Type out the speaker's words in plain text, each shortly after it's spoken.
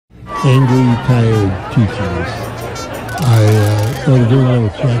angry, tired teachers. I started doing a little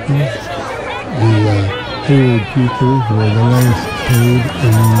checking. The Hayward teachers were the lowest paid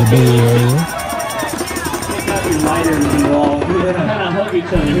in the Bay Area. Pick up your lighters and all. We're going to kind of hug each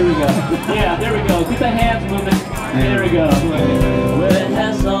other. Here we go. Yeah, there we go. Keep the hands moving. There we go. Where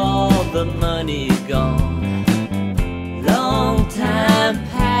has all the money gone? Long time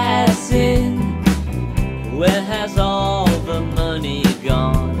passing. Where has all the money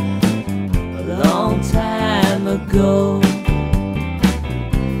gone? A long time ago.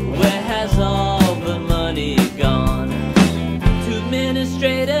 Where has all the money gone? To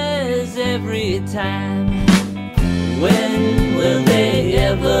administrators every time. When will they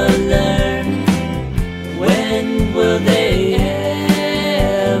ever learn? When will they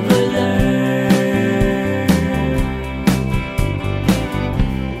ever learn?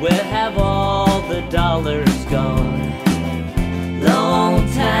 Where have all the dollars gone? Long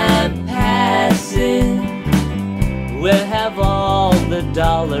time passing. Where have all the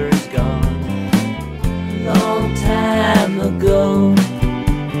dollars gone? Long time ago.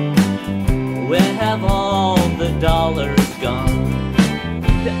 Where have all the dollars gone?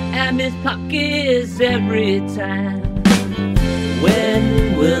 The Amish pockets every time.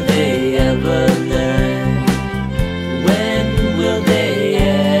 When will they ever learn? When will they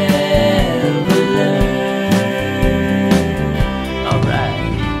ever learn? All right.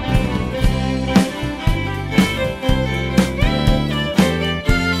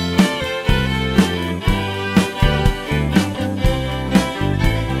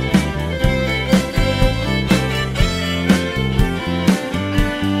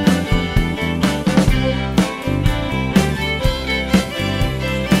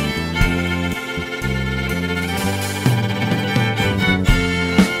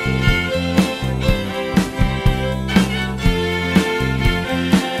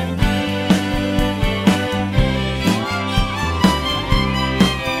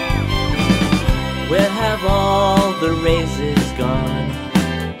 Where have all the raises gone?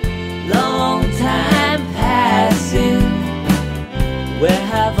 Long time passing. Where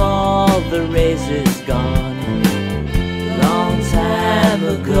have all the raises gone? Long time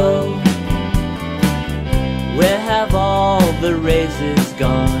ago. Where have all the raises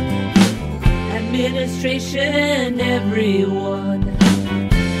gone? Administration, everyone.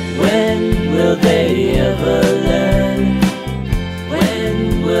 When will they ever learn?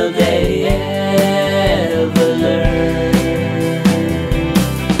 When will they ever learn?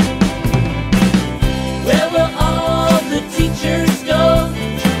 Where will all the teachers go?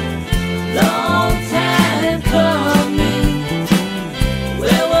 Long time coming.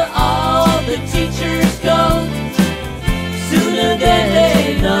 Where will all the teachers go? Sooner than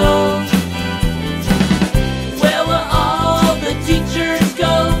they know. Where will all the teachers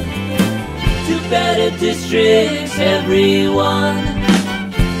go? To better districts, everyone.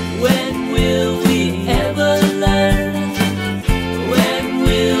 When will we ever learn? When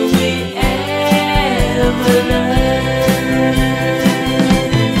will we ever learn?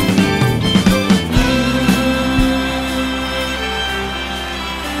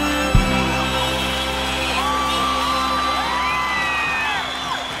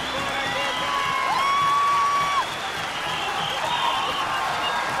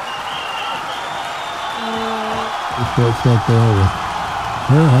 It's up there with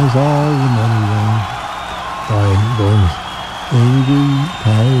Where Has All the Money Gone? By those angry,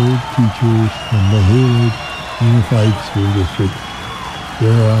 tired teachers from the Hayward Unified School District. They're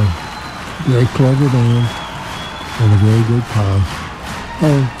a very clever band and a very good cause.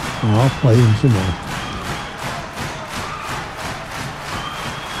 Oh, I'll play them some more.